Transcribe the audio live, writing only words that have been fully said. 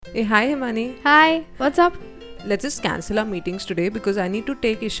Hey, hi Himani. Hi, what's up? Let's just cancel our meetings today because I need to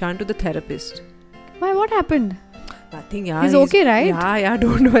take Ishan to the therapist. Why, what happened? Nothing, yeah. He's okay, right? Yeah,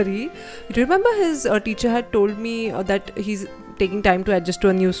 don't worry. Do you remember his teacher had told me that he's taking time to adjust to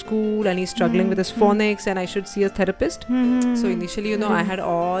a new school and he's struggling with his phonics and I should see a therapist? So initially, I had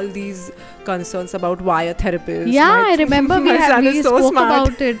all these concerns about why a therapist. Yeah, I remember my son we is so spoke smart.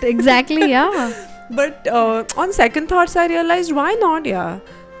 about it. Exactly, yeah. But on second thoughts, I realized why not, yeah.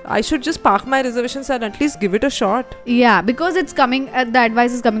 I should just park my reservations and at least give it a shot. Yeah, because it's coming, the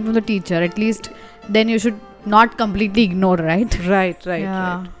advice is coming from the teacher. At least then you should not completely ignore, right? Right.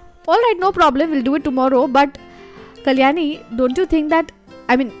 Yeah. All right, no problem. We'll do it tomorrow. But Kalyani, don't you think that,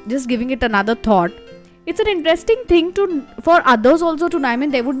 just giving it another thought, it's an interesting thing for others also to know.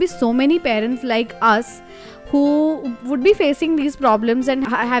 There would be so many parents like us who would be facing these problems and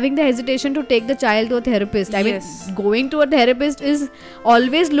having the hesitation to take the child to a therapist. Yes. Going to a therapist is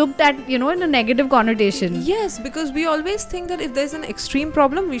always looked at, in a negative connotation. Yes, because we always think that if there's an extreme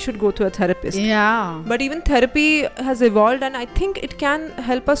problem, we should go to a therapist. Yeah. But even therapy has evolved and I think it can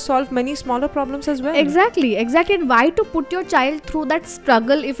help us solve many smaller problems as well. Exactly. And why to put your child through that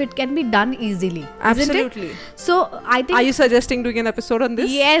struggle if it can be done easily? Absolutely. Isn't it? So I think... Are you suggesting doing an episode on this?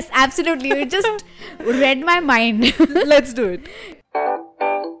 Yes, absolutely. You just read my mind. Let's do it.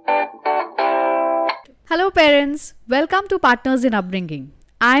 Hello parents, welcome to Partners in Upbringing.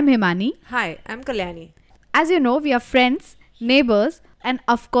 I'm Himani. Hi, I'm Kalyani. As you know, we are friends, neighbors and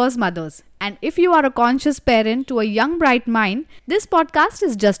of course mothers. And if you are a conscious parent to a young bright mind, this podcast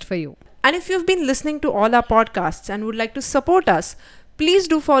is just for you. And if you've been listening to all our podcasts and would like to support us, please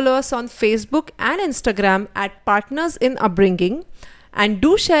do follow us on Facebook and Instagram at Partners in Upbringing and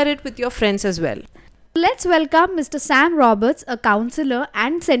do share it with your friends as well. Let's welcome Mr. Sam Roberts, a counselor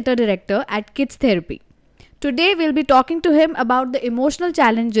and center director at Kids Therapy. Today we'll be talking to him about the emotional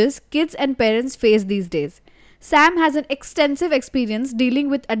challenges kids and parents face these days. Sam has an extensive experience dealing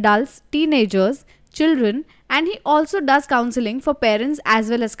with adults, teenagers, children, and he also does counseling for parents as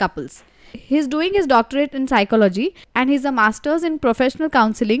well as couples. He's doing his doctorate in psychology and he's a master's in professional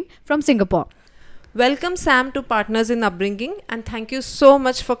counseling from Singapore. Welcome Sam to Partners in Upbringing and thank you so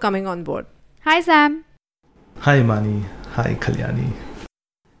much for coming on board. Hi Sam. Hi Mani. Hi Kalyani.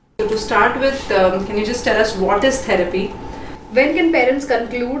 So to start with, can you just tell us what is therapy? When can parents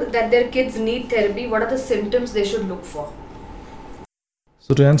conclude that their kids need therapy? What are the symptoms they should look for?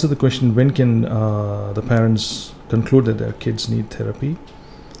 So to answer the question, when can the parents conclude that their kids need therapy?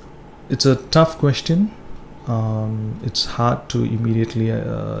 It's a tough question. It's hard to immediately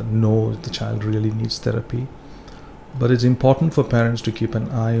know if the child really needs therapy. But it's important for parents to keep an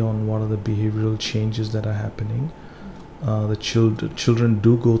eye on what are the behavioral changes that are happening. The children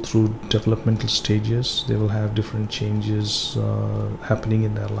do go through developmental stages. They will have different changes happening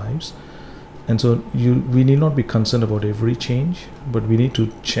in their lives. And so we need not be concerned about every change, but we need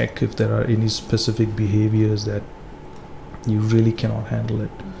to check if there are any specific behaviors that you really cannot handle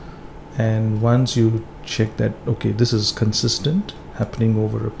it. And once you check that, okay, this is consistent, happening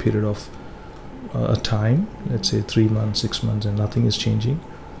over a period of a time, let's say 3 months, 6 months, and nothing is changing,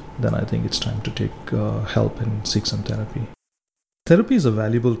 then I think it's time to take help and seek some therapy. Therapy is a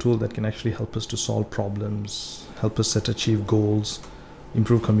valuable tool that can actually help us to solve problems, help us achieve goals,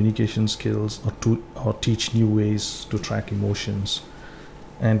 improve communication skills, or teach new ways to track emotions,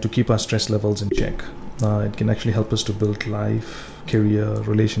 and to keep our stress levels in check. It can actually help us to build life, career,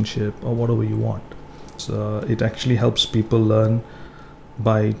 relationship, or whatever you want. So it actually helps people learn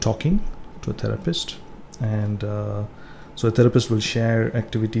by talking to a therapist, and so a therapist will share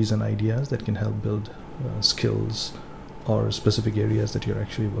activities and ideas that can help build skills or specific areas that you're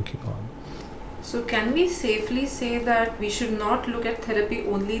actually working on. So can we safely say that we should not look at therapy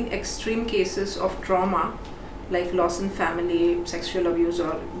only in extreme cases of trauma like loss in family, sexual abuse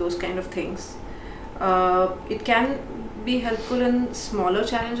or those kind of things? It can be helpful in smaller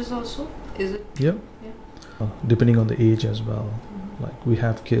challenges also, is it? Yeah. Depending on the age as well. Like we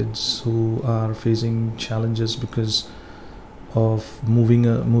have kids who are facing challenges because of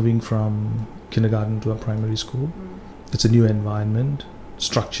moving from kindergarten to a primary school. It's a new environment.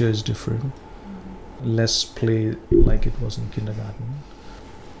 Structure is different. Less play like it was in kindergarten.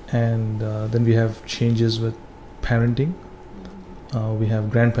 And then we have changes with parenting. We have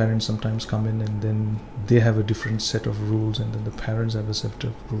grandparents sometimes come in and then they have a different set of rules and then the parents have a set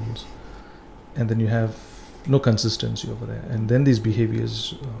of rules. And then you have no consistency over there, and then these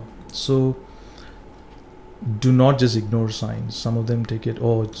behaviors so do not just ignore signs. Some of them take it,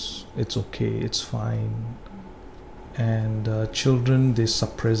 it's okay, it's fine, and children, they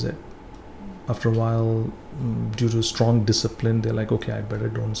suppress it. After a while, due to strong discipline, they're like, okay, I better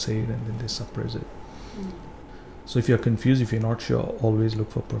don't say it, and then they suppress it. So if you're confused, if you're not sure, always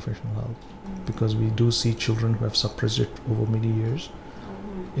look for professional help, because we do see children who have suppressed it over many years.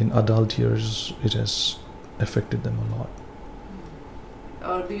 In adult years, it has affected them a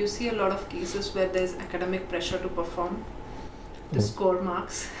lot. Do you see a lot of cases where there's academic pressure to perform, to score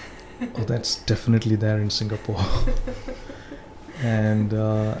marks? Oh, that's definitely there in Singapore. And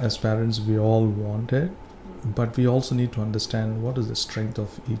as parents, we all want it, but we also need to understand what is the strength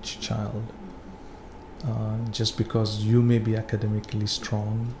of each child. Just because you may be academically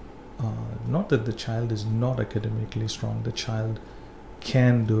strong, not that the child is not academically strong, the child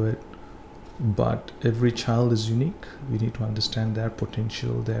can do it, but every child is unique. We need to understand their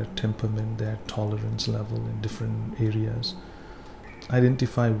potential, their temperament, their tolerance level in different areas,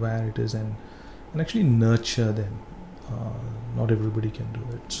 identify where it is, and actually nurture them. Not everybody can do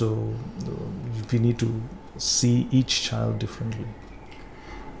it, so we need to see each child differently.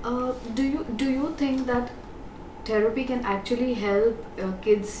 Do you think that therapy can actually help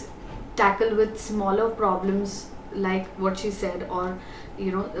kids tackle with smaller problems like what she said, or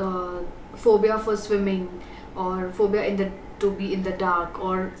phobia for swimming, or phobia to be in the dark,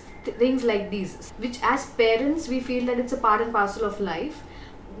 or things like these, which as parents we feel that it's a part and parcel of life?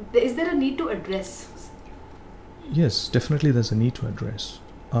 Is there a need to address? Yes, definitely there's a need to address.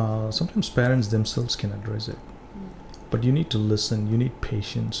 Sometimes parents themselves can address it, but you need to listen, you need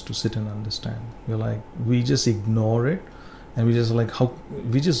patience to sit and understand. You're like, we just ignore it, and we just like,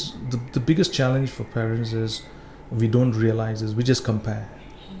 the biggest challenge for parents is we don't realize is we just compare,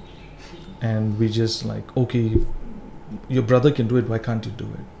 and we just like, okay, your brother can do it, why can't you do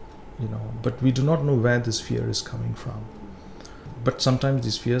it? But we do not know where this fear is coming from. But sometimes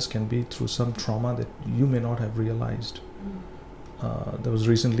these fears can be through some trauma that you may not have realized. There was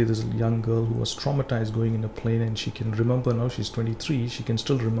recently this young girl who was traumatized going in a plane, and she can remember, now she's 23, she can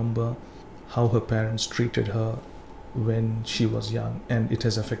still remember how her parents treated her when she was young, and it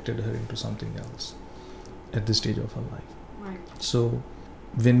has affected her into something else at this stage of her life. Right. So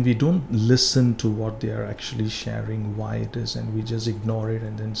when we don't listen to what they are actually sharing, why it is, and we just ignore it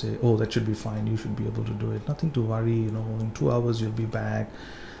and then say, oh, that should be fine, you should be able to do it, nothing to worry, in 2 hours you'll be back,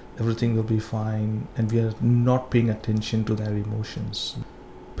 everything will be fine, and we are not paying attention to their emotions.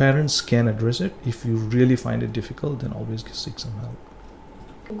 Parents can address it. If you really find it difficult, then always seek some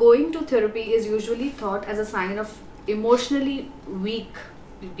help. Going to therapy is usually thought as a sign of emotionally weak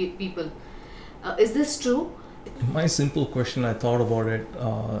people. Is this true? My simple question, I thought about it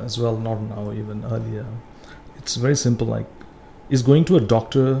as well, not now, even earlier. It's very simple, like, is going to a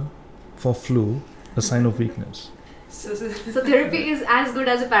doctor for flu a sign of weakness? So therapy is as good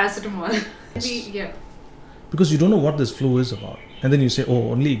as a paracetamol. Yeah. Because you don't know what this flu is about. And then you say,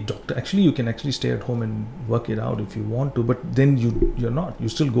 oh, only doctor. Actually, you can actually stay at home and work it out if you want to, but then you're not. You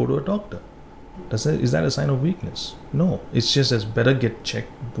still go to a doctor. Is that a sign of weakness? No. It's just as better get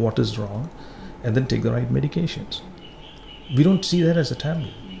checked what is wrong and then take the right medications. We don't see that as a taboo.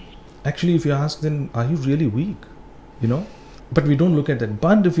 Actually, if you ask them, are you really weak? But we don't look at that.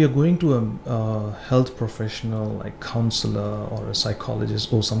 But if you're going to a health professional like counselor or a psychologist,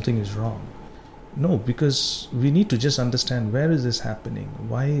 oh, something is wrong. No, because we need to just understand, where is this happening?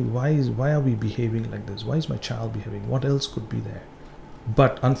 Why are we behaving like this? Why is my child behaving? What else could be there?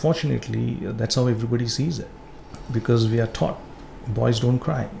 But unfortunately, that's how everybody sees it, because we are taught boys don't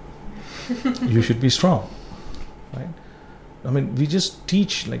cry. You should be strong, right? I mean, we just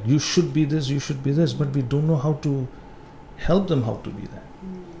teach like you should be this, but we don't know how to help them how to be that.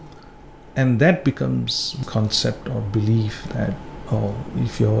 And that becomes concept or belief that, oh,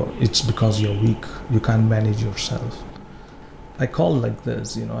 it's because you're weak, you can't manage yourself. I call like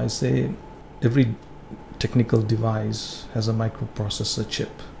this, I say every technical device has a microprocessor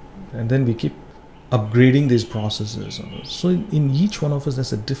chip, and then we keep upgrading these processors. So in each one of us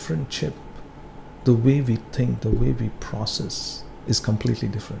there's a different chip. The way we think, the way we process is completely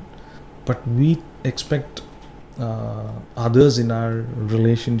different. But we expect others in our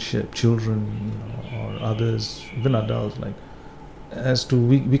relationship, children, or others, even adults, like, as to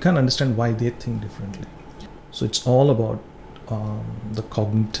we can't understand why they think differently. So it's all about the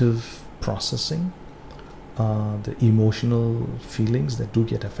cognitive processing, the emotional feelings that do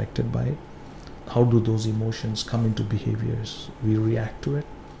get affected by it. How do those emotions come into behaviors? We react to it,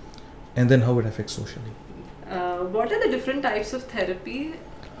 and then how it affects socially. What are the different types of therapy?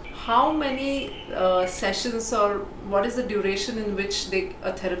 How many sessions, or what is the duration in which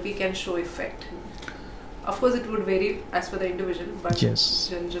a therapy can show effect? Of course, it would vary as per the individual, but yes,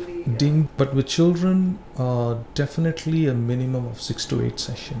 generally. But with children, definitely a minimum of 6 to 8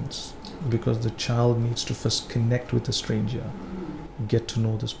 sessions. because the child needs to first connect with a stranger, get to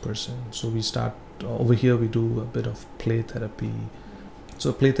know this person. So we start over here, we do a bit of play therapy.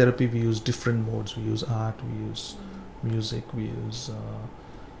 So play therapy, we use different modes. We use art, we use music, we use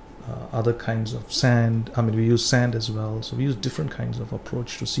other kinds of we use sand as well. So we use different kinds of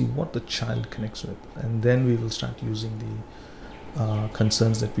approach to see what the child connects with, and then we will start using the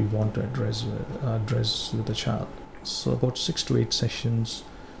concerns that we want to address with the child. So about 6 to 8 sessions,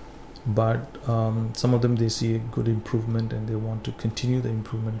 but some of them, they see a good improvement and they want to continue the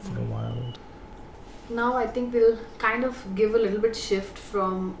improvement for a while. Now I think we'll kind of give a little bit shift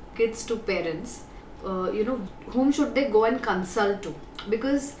from kids to parents. Whom should they go and consult to?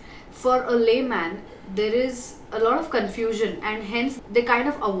 Because for a layman, there is a lot of confusion, and hence they kind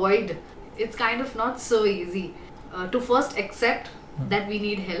of avoid. It's kind of not so easy to first accept that we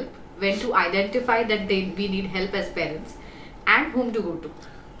need help, when to identify that we need help as parents, and whom to go to.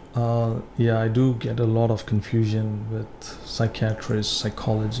 I do get a lot of confusion with psychiatrists,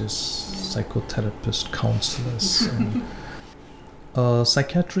 psychologists, psychotherapists, counselors. And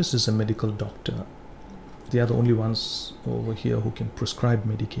psychiatrist is a medical doctor. They are the only ones over here who can prescribe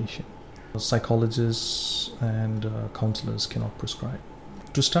medication. Psychologists and counselors cannot prescribe.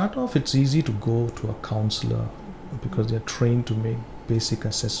 To start off, it's easy to go to a counselor because they are trained to make basic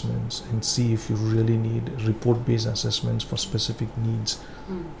assessments and see if you really need report-based assessments for specific needs.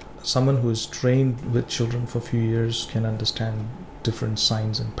 Someone who is trained with children for a few years can understand different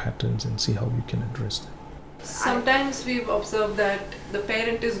signs and patterns and see how you can address them. Sometimes we've observed that the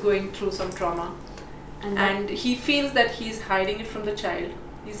parent is going through some trauma and he feels that he's hiding it from the child.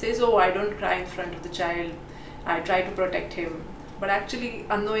 He says, "Oh, I don't cry in front of the child. I try to protect him." But actually,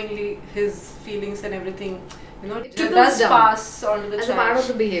 unknowingly, his feelings and everything, it does pass on to the child. As a part of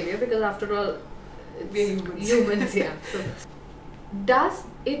the behavior, because after all, it's humans, yeah. So, does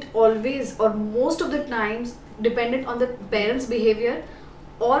it always or most of the times dependent on the parent's behavior,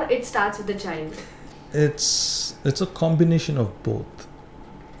 or it starts with the child? It's a combination of both,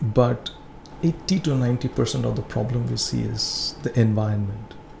 but 80 to 90% of the problem we see is the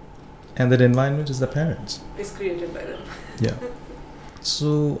environment, and that environment is the parents. It's created by them. Yeah.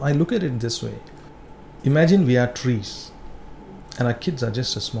 So I look at it this way. Imagine we are trees and our kids are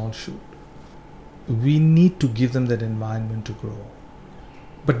just a small shoot. We need to give them that environment to grow.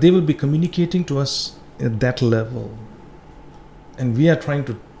 But they will be communicating to us at that level, and we are trying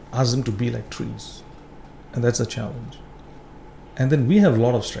to ask them to be like trees. And that's a challenge. And then we have a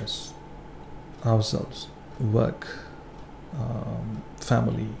lot of stress ourselves. Work,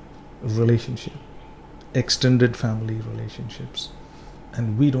 family, relationship, extended family relationships.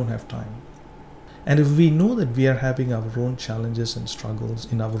 And we don't have time. And if we know that we are having our own challenges and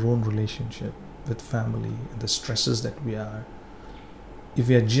struggles in our own relationship with family and the stresses that we are, if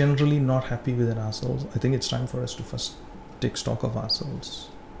we are generally not happy within ourselves, I think it's time for us to first take stock of ourselves.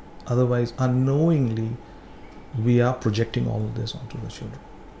 Otherwise, unknowingly, we are projecting all of this onto the children.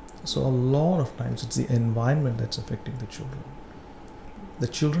 So a lot of times it's the environment that's affecting the children. The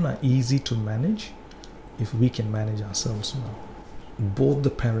children are easy to manage if we can manage ourselves well. Both the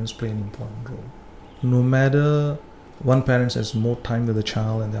parents play an important role. No matter one parent has more time with the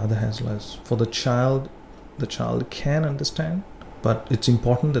child and the other has less. For the child can understand, but it's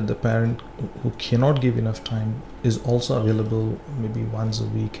important that the parent who cannot give enough time is also available maybe once a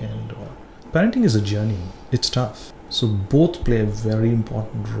weekend. Or parenting is a journey. It's tough. So both play a very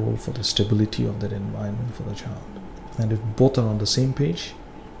important role for the stability of that environment for the child. And if both are on the same page,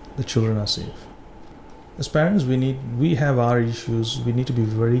 the children are safe. As parents, we have our issues. We need to be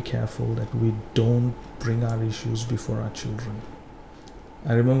very careful that we don't bring our issues before our children.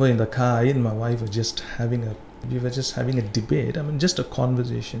 I remember in the car, I and my wife were just having a debate, just a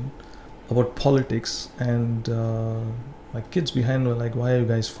conversation about politics, and my kids behind were like, "Why are you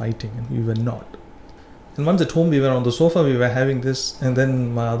guys fighting?" And we were not. And once at home, we were on the sofa, we were having this, and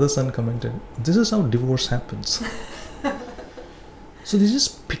then my other son commented, "This is how divorce happens." So they're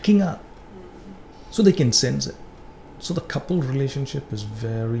just picking up, so they can sense it. So the couple relationship is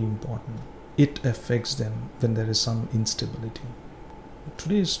very important. It affects them when there is some instability.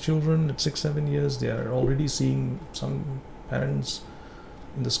 Today's children at 6-7 years, they are already seeing some parents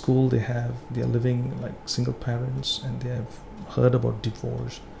in the school. They are living like single parents, and they have heard about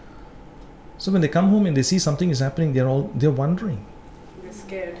divorce. So when they come home and they see something is happening, they're wondering.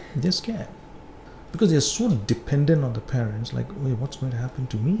 They're scared because they're so dependent on the parents. Like, wait, what's going to happen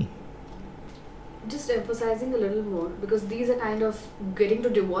to me? Just emphasizing a little more, because these are kind of getting to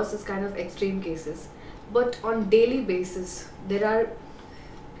divorce is kind of extreme cases. But on daily basis, there are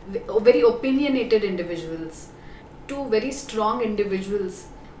very opinionated individuals, two very strong individuals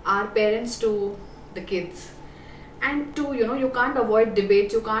our parents to the kids. And two, you can't avoid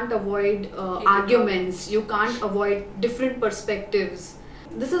debates, you can't avoid arguments, you can't avoid different perspectives.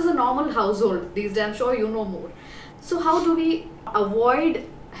 This is a normal household these days, I'm sure you know more. So how do we avoid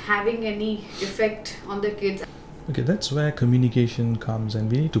having any effect on the kids? Okay, that's where communication comes,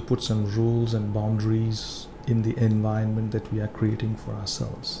 and we need to put some rules and boundaries in the environment that we are creating for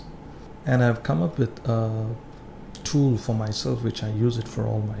ourselves. And I've come up with a tool for myself which I use it for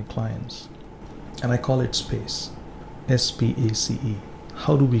all my clients, and I call it SPACE. SPACE.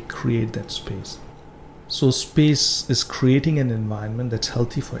 How do we create that space? So SPACE is creating an environment that's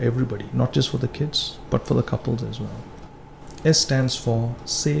healthy for everybody, not just for the kids, but for the couples as well. S stands for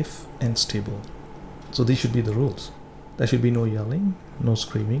safe and stable. So these should be the rules. There should be no yelling, no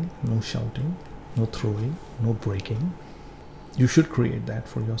screaming, no shouting, no throwing, no breaking. You should create that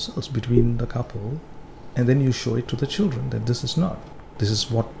for yourselves between the couple, and then you show it to the children that this is not. This is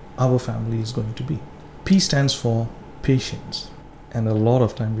what our family is going to be. P stands for patience, and a lot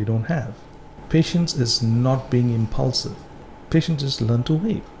of time we don't have. Patience is not being impulsive. Patience is learn to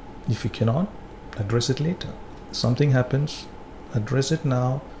wait. If you cannot, address it later. Something happens, address it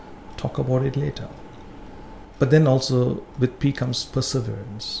now, talk about it later. But then also with P comes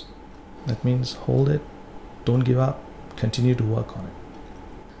perseverance. That means hold it, don't give up, continue to work on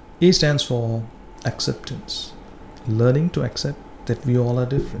it. A stands for acceptance. Learning to accept that we all are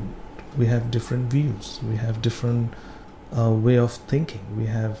different. We have different views. We have different way of thinking. We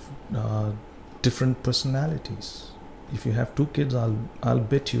have different personalities. If you have two kids, I'll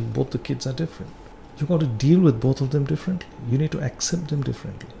bet you both the kids are different. You got to deal with both of them differently. You need to accept them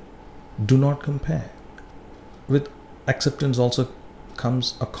differently. Do not compare. With acceptance also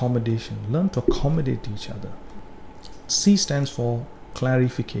comes accommodation. Learn to accommodate each other. C stands for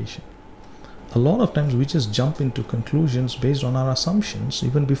clarification. A lot of times we just jump into conclusions based on our assumptions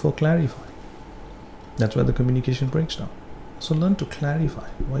even before clarifying. That's where the communication breaks down. So learn to clarify.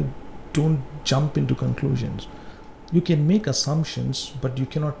 Why don't jump into conclusions? You can make assumptions, but you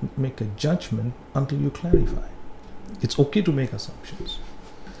cannot make a judgment until you clarify. It's okay to make assumptions.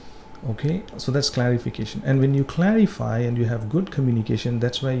 Okay, so that's clarification. And when you clarify and you have good communication,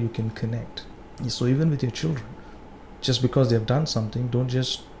 that's where you can connect. So even with your children, just because they have done something, don't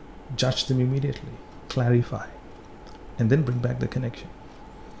just judge them immediately. Clarify. And then bring back the connection.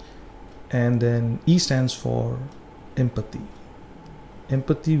 And then E stands for empathy.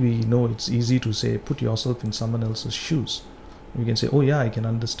 Empathy, we know it's easy to say, put yourself in someone else's shoes. You can say, oh yeah, I can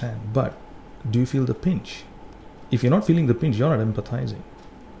understand. But do you feel the pinch? If you're not feeling the pinch, you're not empathizing.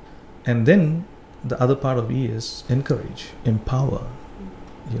 And then the other part of E is encourage, empower,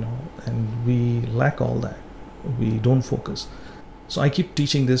 and we lack all that. We don't focus. So I keep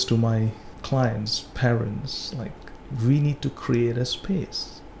teaching this to my clients, parents, like we need to create a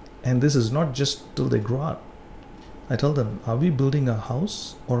space. And this is not just till they grow up. I tell them, are we building a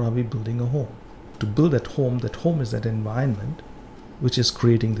house or are we building a home? To build that home is that environment which is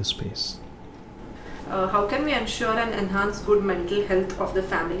creating the space. How can we ensure and enhance good mental health of the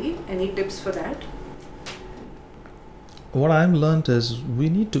family? Any tips for that? What I've learned is we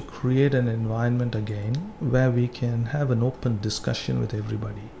need to create an environment again where we can have an open discussion with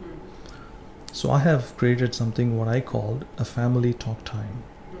everybody. So I have created something what I called a family talk time.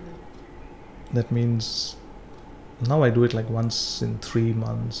 That means now I do it like once in 3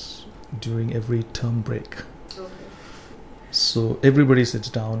 months during every term break. Okay. So everybody sits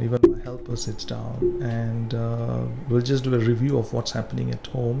down, even my helper sits down, and we'll just do a review of what's happening at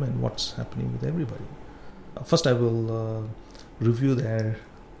home and what's happening with everybody. First I will review their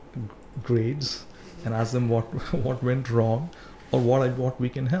grades and ask them what went wrong or what we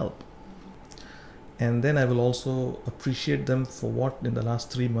can help. And then I will also appreciate them for what in the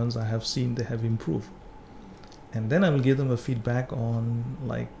last 3 months I have seen they have improved. And then I will give them a feedback on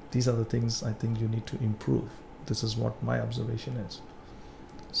like, these are the things I think you need to improve. This is what my observation is.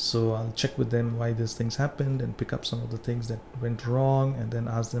 So I'll check with them why these things happened and pick up some of the things that went wrong and then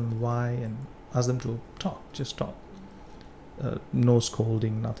ask them why and ask them to just talk. No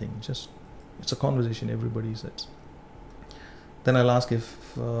scolding, nothing. Just it's a conversation everybody says. Then I'll ask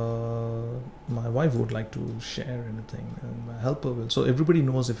if my wife would like to share anything, and my helper will. So everybody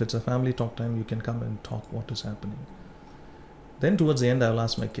knows if it's a family talk time, you can come and talk what is happening. Then towards the end, I'll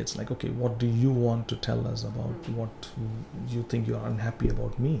ask my kids, like, okay, what do you want to tell us about what you think you are unhappy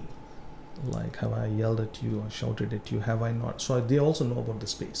about me? Like, have I yelled at you or shouted at you? Have I not? So they also know about the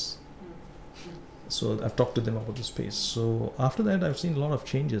space. So I've talked to them about the space. So after that, I've seen a lot of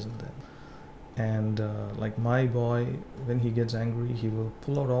changes in them. And like my boy, when he gets angry, he will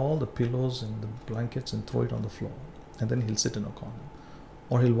pull out all the pillows and the blankets and throw it on the floor. And then he'll sit in a corner.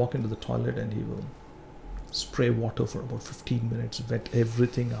 Or he'll walk into the toilet and he will spray water for about 15 minutes, wet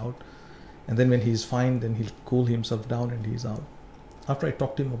everything out, and then when he's fine, then he'll cool himself down and he's out. After I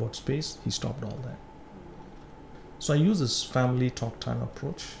talked to him about space, he stopped all that. So I use this family talk time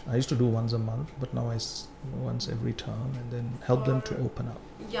approach. I used to do once a month, but now once every term, and then help them to For open up.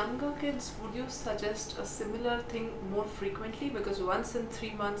 younger kids, would you suggest a similar thing more frequently? Because once in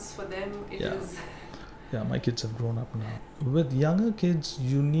 3 months for them, it Yeah. is. Yeah, my kids have grown up now. With younger kids,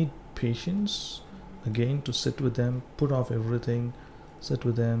 you need patience again to sit with them, put off everything, sit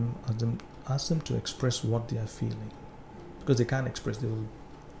with them, ask them to express what they are feeling, because they can't express.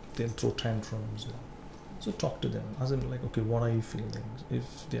 They'll throw tantrums. So talk to them. Ask them like, okay, what are you feeling?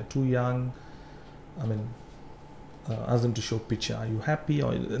 If they are too young, I mean, ask them to show picture. Are you happy?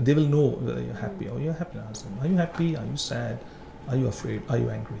 Or they will know whether you're happy or you're happy. Ask them, are you happy? Are you sad? Are you afraid? Are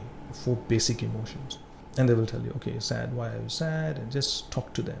you angry? 4 basic emotions, and they will tell you, okay, sad. Why are you sad? And just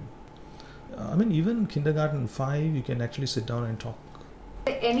talk to them. I mean, even kindergarten 5, you can actually sit down and talk.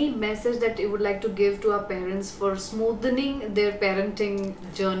 Any message that you would like to give to our parents for smoothening their parenting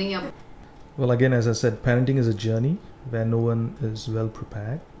journey? Well, again, as I said, parenting is a journey where no one is well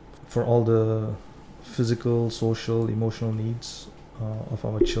prepared for all the physical, social, emotional needs of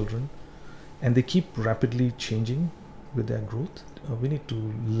our children, and they keep rapidly changing with their growth. We need to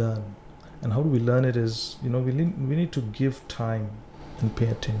learn, and how do we learn it is, we need to give time and pay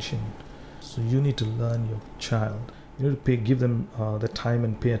attention. So you need to learn your child. You need to give them the time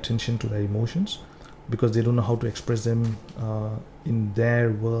and pay attention to their emotions, because they don't know how to express them in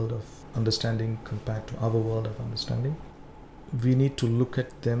their world of understanding compared to our world of understanding. We need to look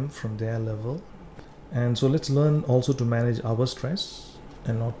at them from their level, and so let's learn also to manage our stress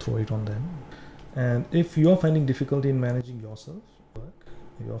and not throw it on them. And if you're finding difficulty in managing yourself, work,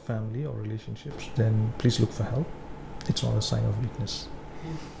 your family or relationships, then please look for help. It's not a sign of weakness.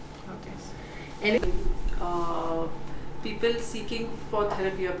 Okay. And people seeking for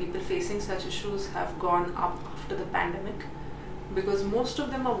therapy or people facing such issues have gone up after the pandemic, because most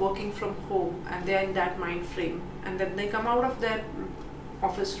of them are working from home and they are in that mind frame, and then they come out of their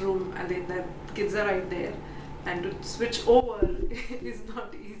office room and their kids are right there, and to switch over is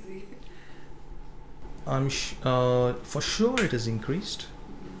not easy. For sure it has increased,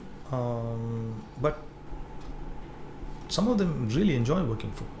 but some of them really enjoy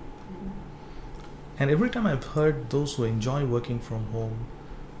working from home. And every time I've heard those who enjoy working from home,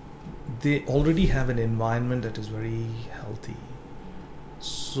 they already have an environment that is very healthy.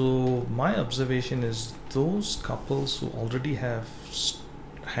 So my observation is those couples who already have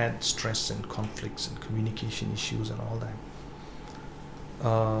had stress and conflicts and communication issues and all that,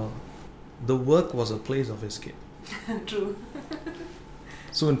 the work was a place of escape. True.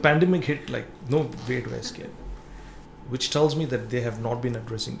 So when pandemic hit, like no way to escape, which tells me that they have not been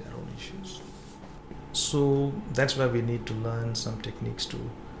addressing their own issues. So that's why we need to learn some techniques to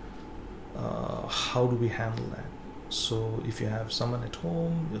how do we handle that. So if you have someone at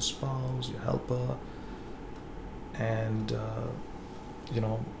home, your spouse, your helper, and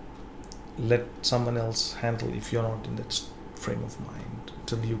let someone else handle if you're not in that frame of mind,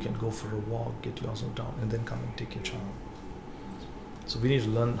 till you can go for a walk, get yourself down, and then come and take your child. So we need to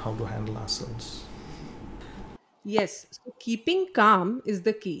learn how to handle ourselves. Yes, so keeping calm is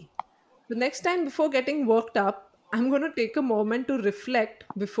the key. The next time before getting worked up, I'm going to take a moment to reflect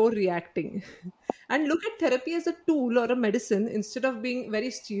before reacting and look at therapy as a tool or a medicine instead of being very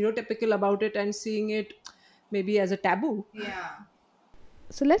stereotypical about it and seeing it maybe as a taboo.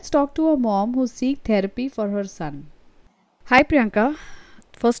 So let's talk to a mom who seeks therapy for her son. Hi Priyanka.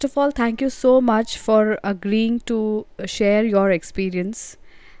 First of all, thank you so much for agreeing to share your experience.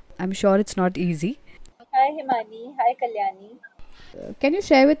 I'm sure it's not easy. Hi Himani, hi Kalyani. Can you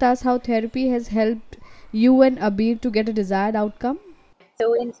share with us how therapy has helped you and Abir to get a desired outcome?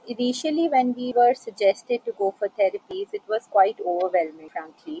 Initially, when we were suggested to go for therapies, it was quite overwhelming,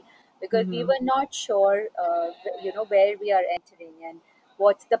 frankly, because we Mm-hmm. were not sure, where we are entering and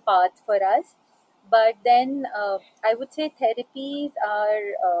what's the path for us. But then I would say therapies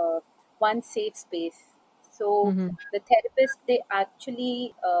are one safe space. So Mm-hmm. the therapist, they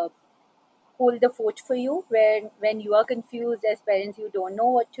actually hold the fort for you when you are confused as parents, you don't know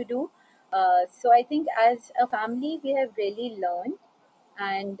what to do. So I think as a family we have really learned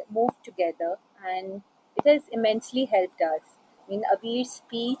and moved together, and it has immensely helped us. I mean, Avir's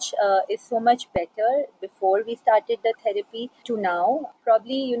speech is so much better before we started the therapy to now.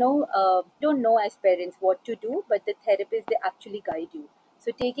 Probably, don't know as parents what to do, but the therapist, they actually guide you.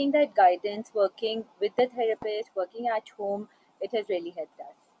 So taking that guidance, working with the therapist, working at home, it has really helped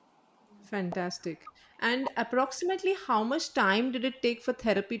us. Fantastic. And approximately how much time did it take for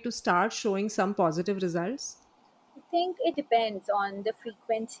therapy to start showing some positive results? I think it depends on the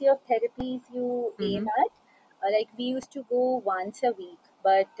frequency of therapies you aim Mm-hmm. at. Like we used to go once a week,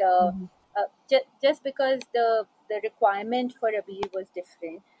 but Mm-hmm. just because the requirement for a beer was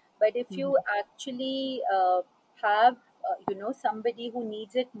different. But if you actually have somebody who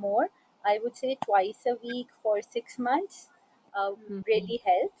needs it more, I would say twice a week for 6 months Mm-hmm. really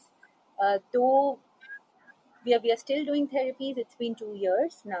helps. Though we are still doing therapies. It's been 2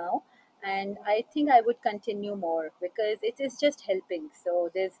 years now, and I think I would continue more because it is just helping. So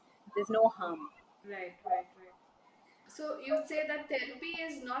there's no harm. Right, right, right. So you'd say that therapy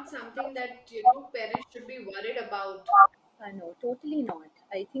is not something that parents should be worried about. No, totally not.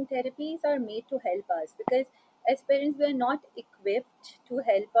 I think therapies are made to help us because as parents, we are not equipped to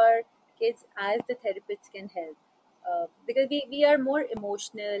help our kids as the therapists can help. Because we are more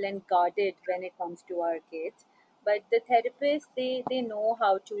emotional and guarded when it comes to our kids. But the therapists, they know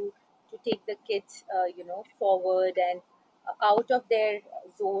how to take the kids, forward and out of their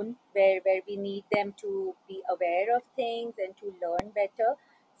zone where we need them to be aware of things and to learn better.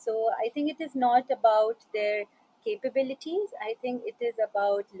 So I think it is not about their capabilities. I think it is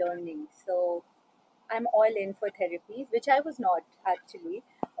about learning. So I'm all in for therapies, which I was not actually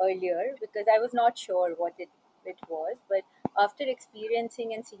earlier because I was not sure what it was. But after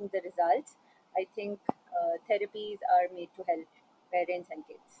experiencing and seeing the results, I think therapies are made to help parents and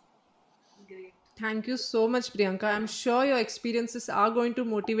kids. Great. Thank you so much, Priyanka. I'm sure your experiences are going to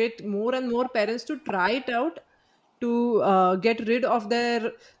motivate more and more parents to try it out, to get rid of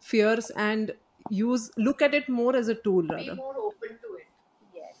their fears and look at it more as a tool Be rather. more open to it.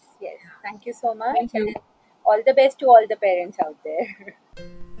 Yes, yes. Thank you so much. Thank you. And all the best to all the parents out there.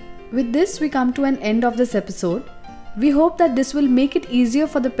 With this, we come to an end of this episode. We hope that this will make it easier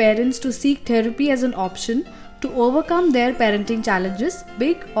for the parents to seek therapy as an option to overcome their parenting challenges,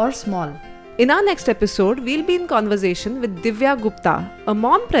 big or small. In our next episode, we'll be in conversation with Divya Gupta, a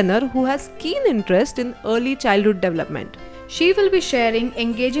mompreneur who has keen interest in early childhood development. She will be sharing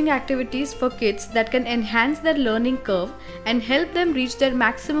engaging activities for kids that can enhance their learning curve and help them reach their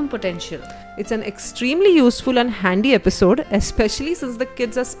maximum potential. It's an extremely useful and handy episode, especially since the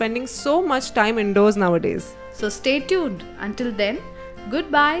kids are spending so much time indoors nowadays. So stay tuned. Until then,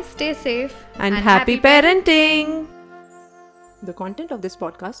 goodbye, stay safe, And happy parenting! The content of this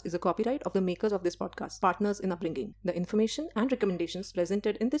podcast is a copyright of the makers of this podcast, Partners in Upbringing. The information and recommendations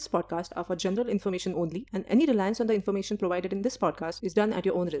presented in this podcast are for general information only, and any reliance on the information provided in this podcast is done at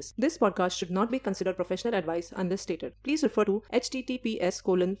your own risk. This podcast should not be considered professional advice unless stated. Please refer to https://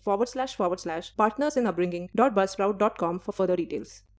 partnersinupbringing.buzzsprout.com for further details.